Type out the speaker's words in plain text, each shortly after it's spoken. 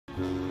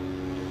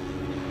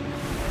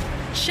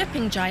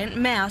Shipping giant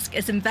Maersk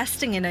is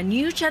investing in a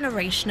new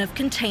generation of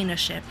container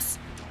ships.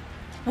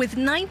 With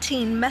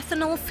 19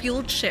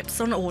 methanol-fueled ships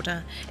on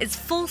order, it's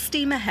full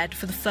steam ahead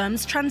for the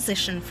firm's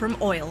transition from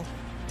oil.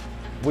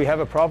 We have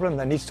a problem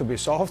that needs to be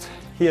solved.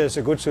 Here's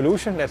a good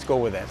solution, let's go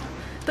with that.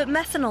 But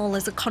methanol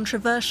is a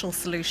controversial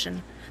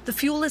solution. The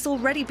fuel is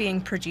already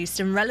being produced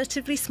in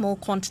relatively small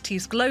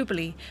quantities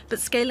globally, but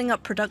scaling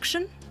up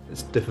production?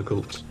 It's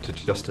difficult to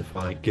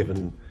justify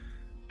given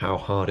how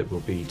hard it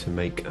will be to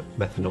make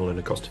methanol in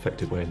a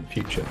cost-effective way in the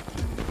future.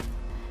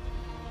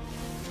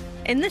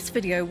 In this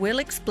video, we'll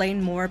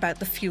explain more about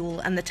the fuel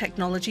and the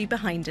technology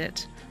behind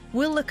it.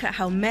 We'll look at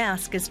how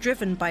Maersk is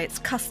driven by its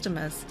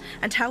customers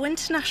and how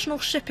international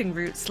shipping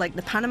routes like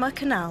the Panama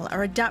Canal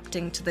are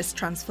adapting to this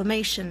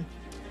transformation.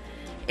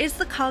 Is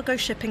the cargo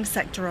shipping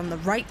sector on the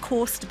right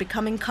course to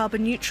becoming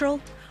carbon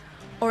neutral?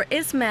 Or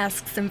is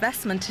Maersk's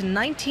investment in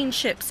 19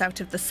 ships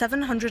out of the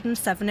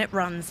 707 it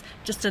runs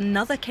just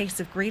another case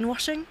of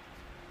greenwashing?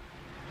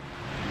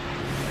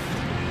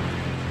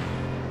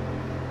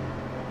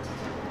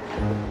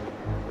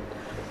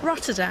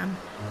 Rotterdam,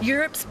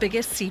 Europe's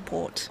biggest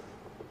seaport.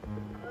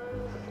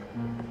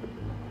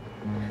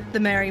 The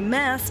Mary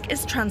Maersk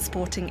is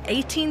transporting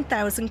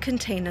 18,000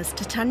 containers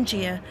to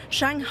Tangier,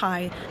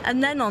 Shanghai,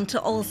 and then on to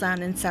Ulsan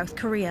in South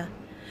Korea.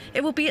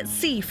 It will be at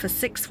sea for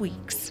 6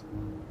 weeks.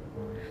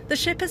 The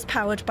ship is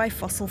powered by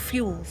fossil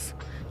fuels,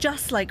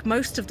 just like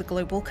most of the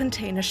global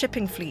container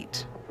shipping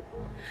fleet.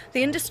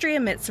 The industry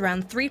emits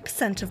around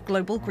 3% of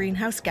global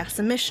greenhouse gas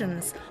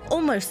emissions,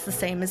 almost the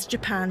same as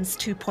Japan's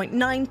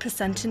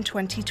 2.9% in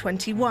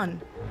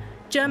 2021.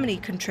 Germany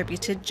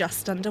contributed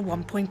just under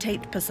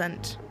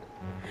 1.8%.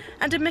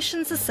 And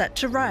emissions are set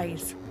to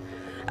rise.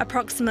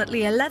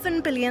 Approximately 11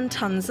 billion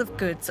tons of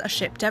goods are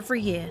shipped every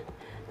year.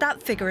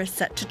 That figure is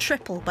set to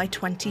triple by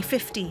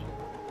 2050.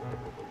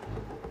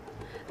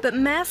 But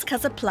Maersk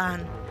has a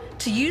plan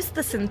to use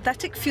the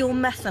synthetic fuel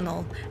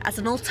methanol as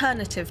an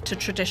alternative to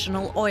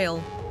traditional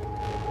oil.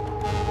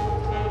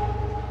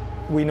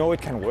 We know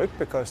it can work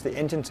because the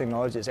engine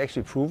technology is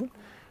actually proven.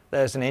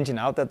 There's an engine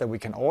out there that we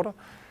can order.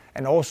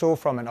 And also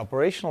from an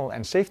operational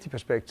and safety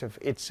perspective,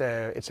 it's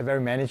a very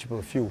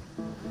manageable fuel.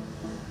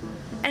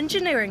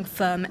 Engineering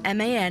firm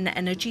MAN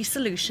Energy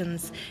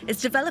Solutions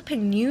is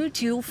developing new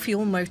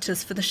dual-fuel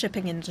motors for the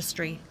shipping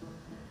industry.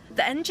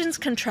 The engines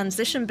can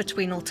transition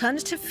between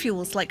alternative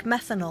fuels like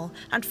methanol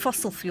and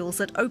fossil fuels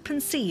at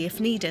open sea if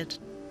needed.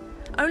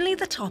 Only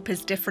the top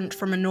is different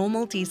from a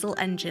normal diesel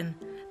engine.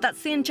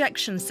 That's the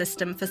injection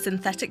system for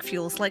synthetic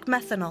fuels like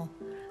methanol.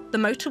 The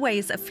motor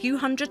weighs a few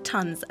hundred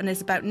tons and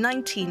is about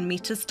 19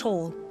 meters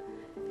tall.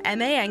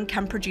 MAN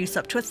can produce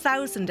up to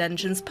 1,000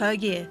 engines per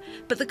year,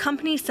 but the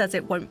company says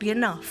it won't be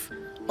enough.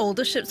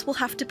 Older ships will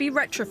have to be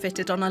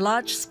retrofitted on a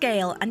large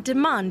scale and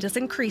demand is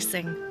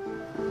increasing.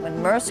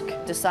 When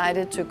Maersk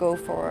decided to go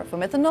for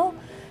methanol,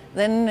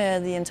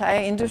 then the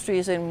entire industry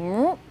is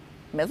saying,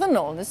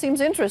 methanol, this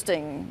seems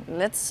interesting,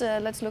 let's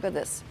look at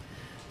this.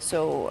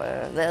 So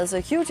there's a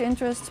huge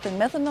interest in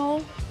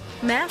methanol.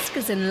 Maersk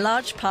is in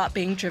large part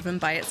being driven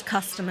by its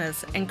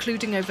customers,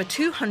 including over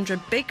 200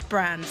 big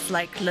brands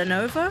like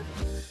Lenovo,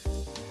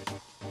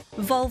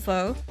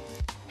 Volvo,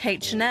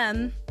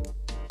 H&M,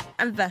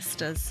 and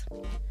Vestas.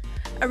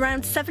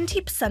 Around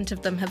 70%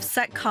 of them have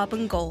set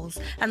carbon goals,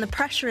 and the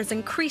pressure is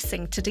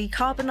increasing to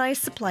decarbonize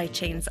supply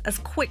chains as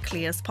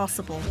quickly as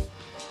possible.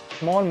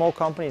 More and more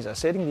companies are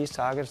setting these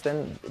targets,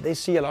 then they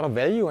see a lot of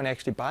value in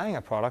actually buying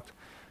a product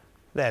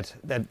that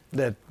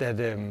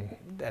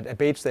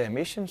abates their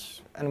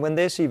emissions. And when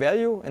they see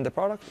value in the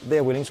product,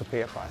 they're willing to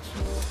pay a price.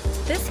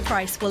 This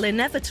price will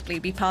inevitably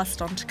be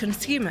passed on to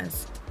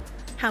consumers.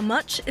 How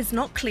much is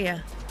not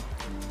clear.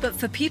 But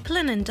for people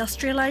in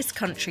industrialized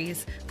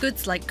countries,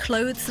 goods like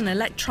clothes and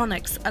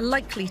electronics are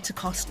likely to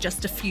cost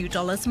just a few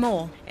dollars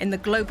more. In the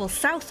global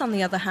south, on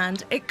the other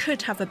hand, it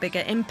could have a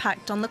bigger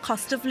impact on the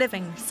cost of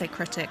living, say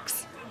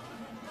critics.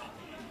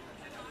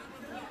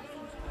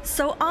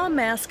 So are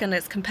Maersk and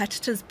its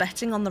competitors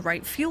betting on the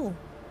right fuel?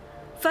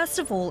 First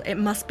of all, it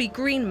must be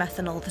green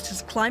methanol that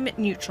is climate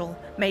neutral,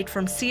 made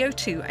from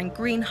CO2 and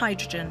green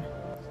hydrogen.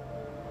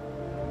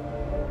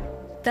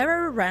 There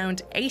are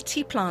around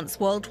 80 plants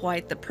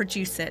worldwide that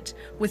produce it,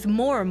 with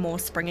more and more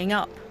springing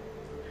up.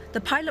 The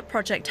pilot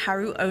project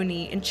Haru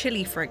Oni in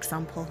Chile, for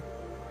example.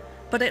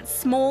 But it's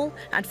small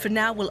and for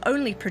now will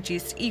only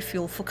produce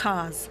e-fuel for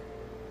cars.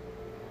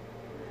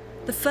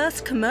 The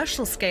first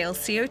commercial-scale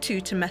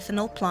CO2 to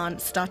methanol plant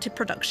started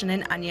production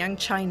in Anyang,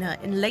 China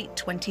in late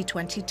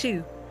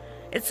 2022.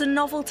 It's a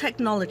novel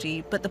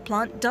technology, but the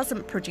plant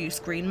doesn't produce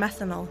green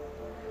methanol.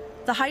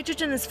 The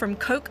hydrogen is from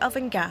coke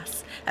oven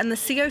gas, and the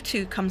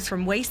CO2 comes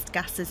from waste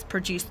gases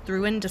produced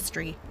through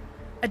industry.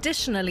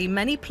 Additionally,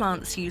 many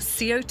plants use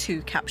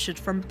CO2 captured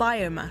from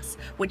biomass,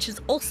 which is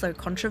also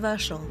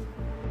controversial.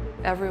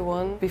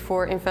 Everyone,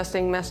 before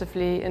investing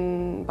massively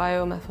in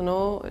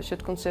biomethanol,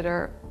 should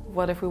consider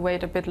what if we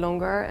wait a bit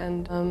longer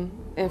and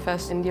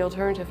invest in the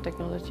alternative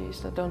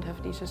technologies that don't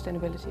have these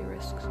sustainability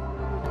risks.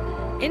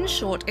 In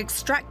short,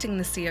 extracting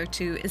the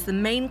CO2 is the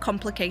main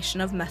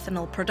complication of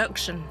methanol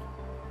production.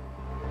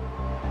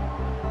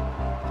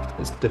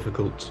 It's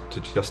difficult to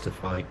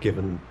justify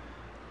given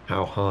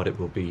how hard it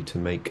will be to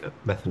make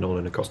methanol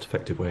in a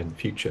cost-effective way in the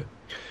future.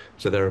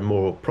 So there are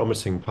more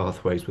promising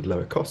pathways with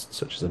lower costs,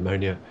 such as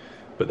ammonia,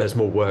 but there's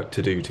more work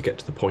to do to get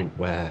to the point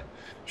where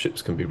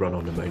ships can be run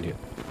on ammonia.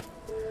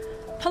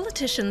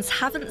 Politicians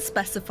haven't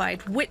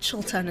specified which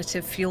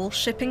alternative fuel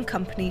shipping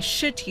companies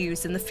should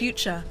use in the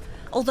future,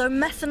 although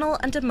methanol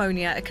and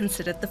ammonia are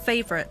considered the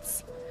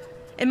favourites.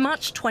 In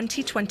March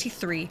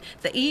 2023,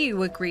 the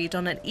EU agreed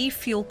on an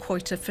e-fuel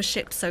quota for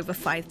ships over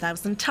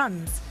 5,000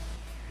 tonnes.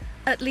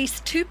 At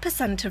least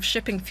 2% of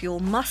shipping fuel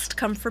must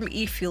come from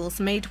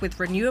e-fuels made with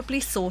renewably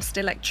sourced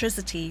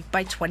electricity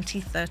by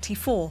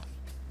 2034.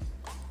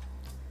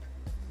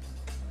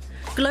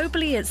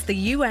 Globally, it's the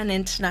UN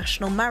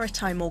International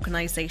Maritime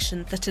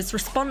Organization that is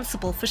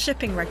responsible for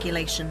shipping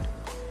regulation.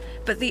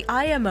 But the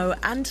IMO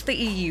and the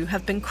EU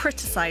have been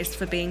criticised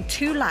for being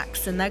too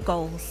lax in their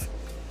goals.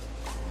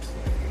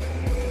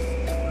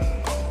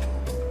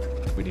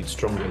 We need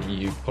stronger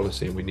EU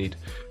policy, and we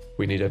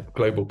need a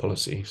global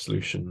policy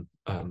solution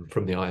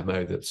from the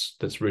IMO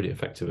that's really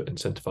effective at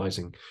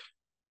incentivising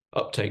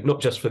uptake,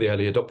 not just for the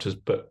early adopters,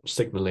 but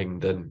signalling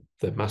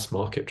the mass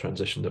market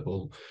transition that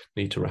will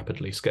need to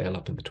rapidly scale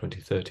up in the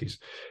 2030s.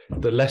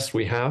 The less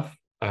we have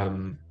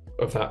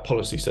of that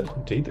policy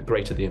certainty, the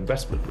greater the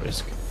investment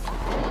risk.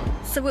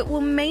 So it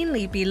will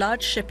mainly be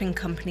large shipping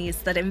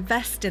companies that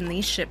invest in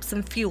these ships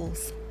and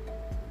fuels.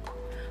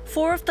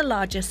 4 of the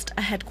largest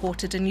are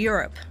headquartered in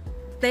Europe.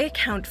 They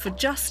account for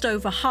just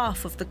over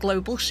half of the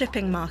global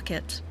shipping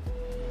market.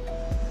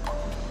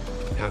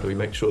 How do we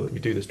make sure that we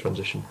do this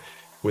transition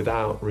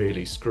without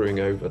really screwing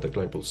over the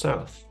global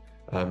south?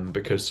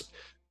 Because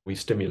we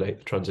stimulate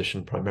the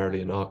transition primarily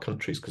in our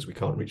countries because we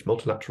can't reach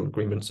multilateral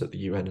agreements at the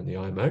UN and the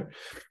IMO.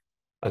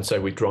 And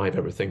so we drive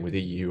everything with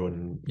EU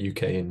and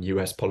UK and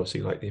US policy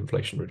like the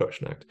Inflation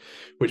Reduction Act,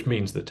 which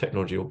means that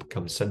technology will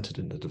become centered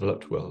in the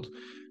developed world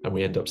and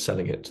we end up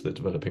selling it to the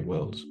developing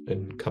world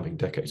in coming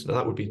decades. Now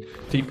that would be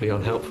deeply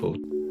unhelpful.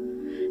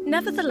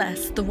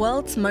 Nevertheless, the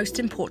world's most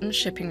important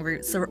shipping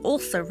routes are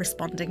also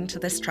responding to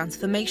this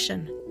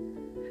transformation.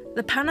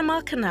 The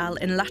Panama Canal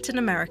in Latin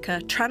America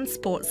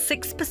transports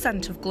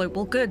 6% of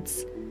global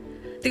goods.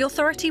 The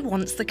authority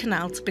wants the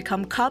canal to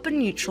become carbon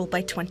neutral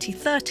by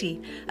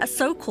 2030, a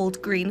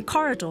so-called green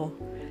corridor.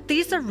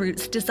 These are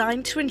routes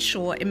designed to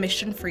ensure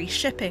emission-free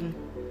shipping.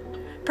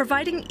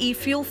 Providing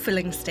e-fuel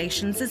filling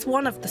stations is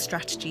one of the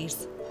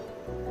strategies.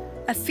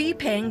 A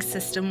fee-paying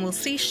system will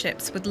see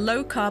ships with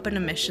low carbon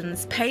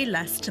emissions pay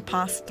less to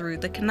pass through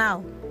the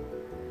canal.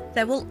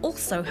 There will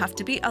also have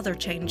to be other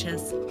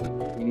changes.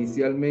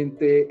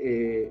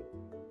 Inicialmente,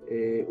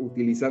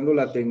 utilizando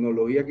la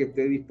tecnología que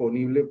esté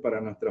disponible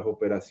para nuestras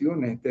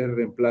operaciones. Este es el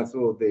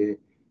reemplazo de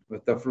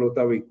nuestra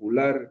flota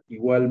vehicular.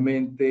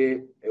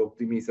 Igualmente,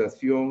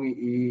 optimización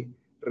y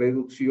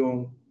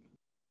reducción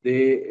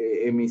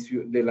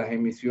de las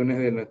emisiones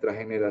de nuestra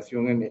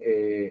generación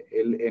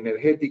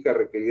energética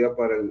requerida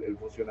para el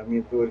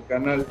funcionamiento del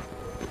canal.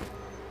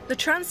 The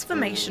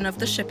transformation of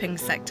the shipping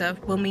sector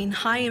will mean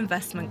high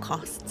investment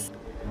costs.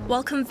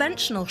 While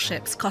conventional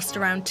ships cost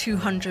around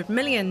 $200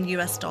 million,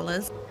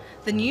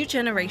 the new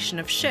generation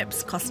of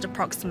ships cost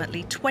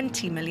approximately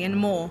 $20 million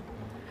more.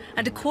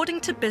 And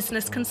according to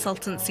business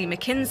consultancy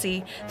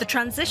McKinsey, the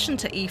transition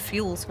to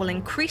e-fuels will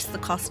increase the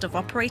cost of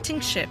operating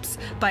ships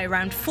by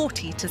around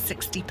 40 to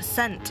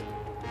 60%.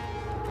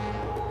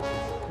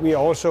 We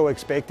are also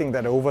expecting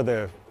that over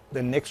the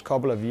next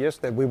couple of years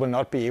that we will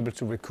not be able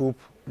to recoup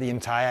the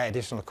entire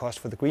additional cost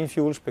for the green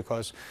fuels,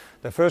 because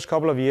the first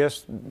couple of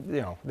years,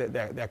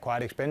 they're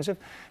quite expensive.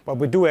 But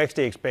we do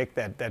actually expect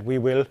that we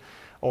will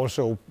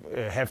also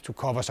have to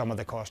cover some of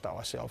the cost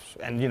ourselves,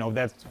 and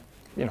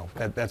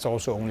that's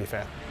also only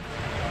fair.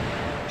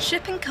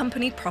 Shipping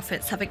company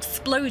profits have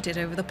exploded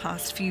over the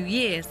past few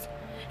years.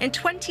 In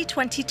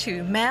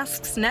 2022,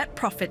 Maersk's net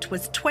profit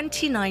was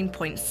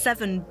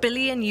 $29.7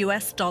 billion,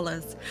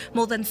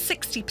 more than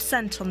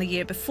 60% on the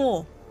year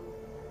before.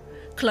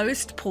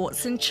 Closed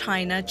ports in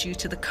China due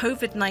to the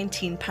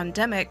COVID-19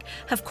 pandemic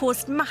have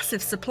caused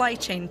massive supply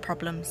chain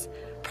problems.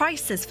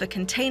 Prices for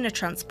container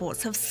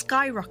transports have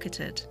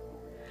skyrocketed.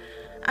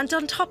 And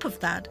on top of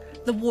that,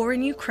 the war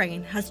in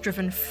Ukraine has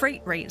driven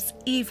freight rates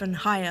even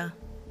higher.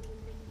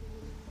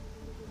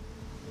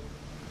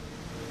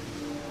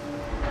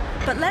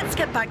 But let's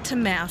get back to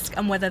Maersk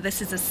and whether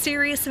this is a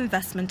serious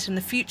investment in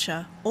the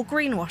future or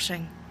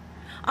greenwashing.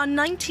 Are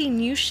 19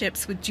 new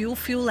ships with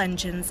dual-fuel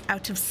engines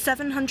out of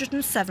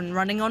 707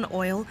 running on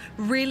oil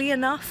really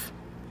enough?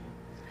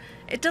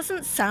 It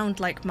doesn't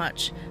sound like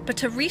much,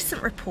 but a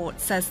recent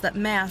report says that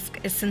Maersk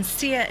is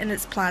sincere in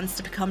its plans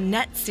to become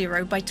net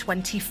zero by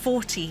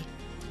 2040.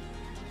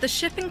 The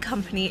shipping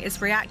company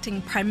is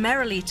reacting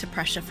primarily to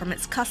pressure from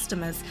its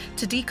customers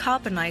to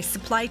decarbonize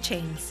supply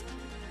chains.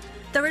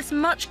 There is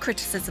much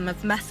criticism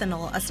of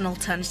methanol as an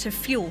alternative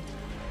fuel.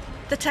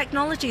 The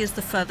technology is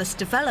the furthest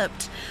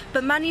developed,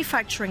 but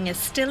manufacturing is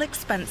still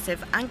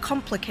expensive and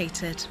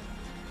complicated.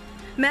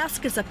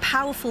 Maersk is a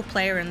powerful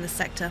player in the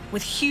sector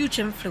with huge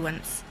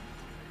influence.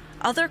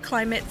 Other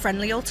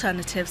climate-friendly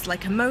alternatives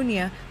like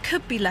ammonia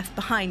could be left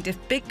behind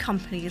if big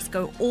companies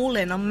go all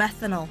in on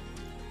methanol.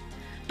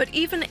 But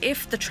even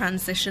if the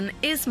transition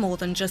is more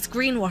than just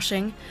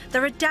greenwashing,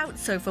 there are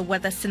doubts over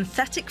whether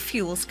synthetic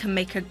fuels can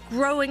make a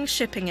growing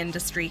shipping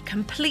industry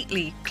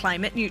completely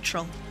climate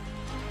neutral.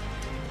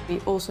 We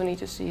also need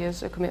to see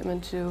as a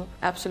commitment to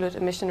absolute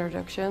emission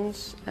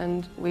reductions,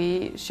 and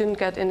we shouldn't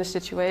get in a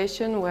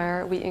situation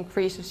where we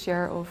increase the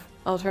share of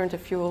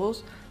alternative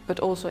fuels, but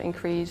also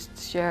increase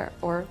the share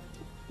or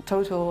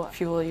total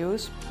fuel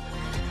use.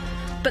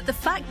 But the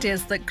fact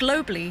is that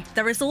globally,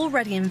 there is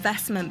already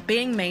investment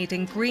being made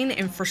in green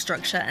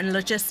infrastructure and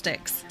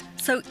logistics.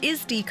 So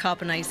is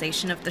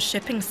decarbonisation of the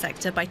shipping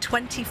sector by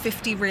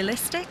 2050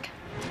 realistic?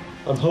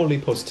 I'm wholly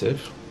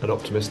positive and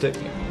optimistic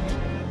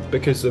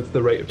because of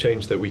the rate of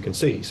change that we can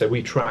see. So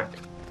we track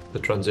the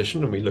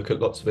transition and we look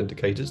at lots of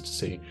indicators to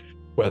see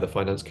where the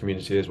finance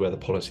community is, where the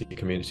policy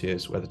community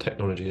is, where the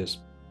technology is.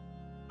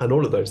 And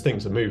all of those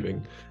things are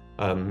moving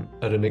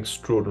at an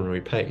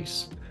extraordinary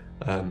pace.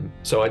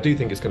 So I do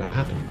think it's going to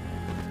happen.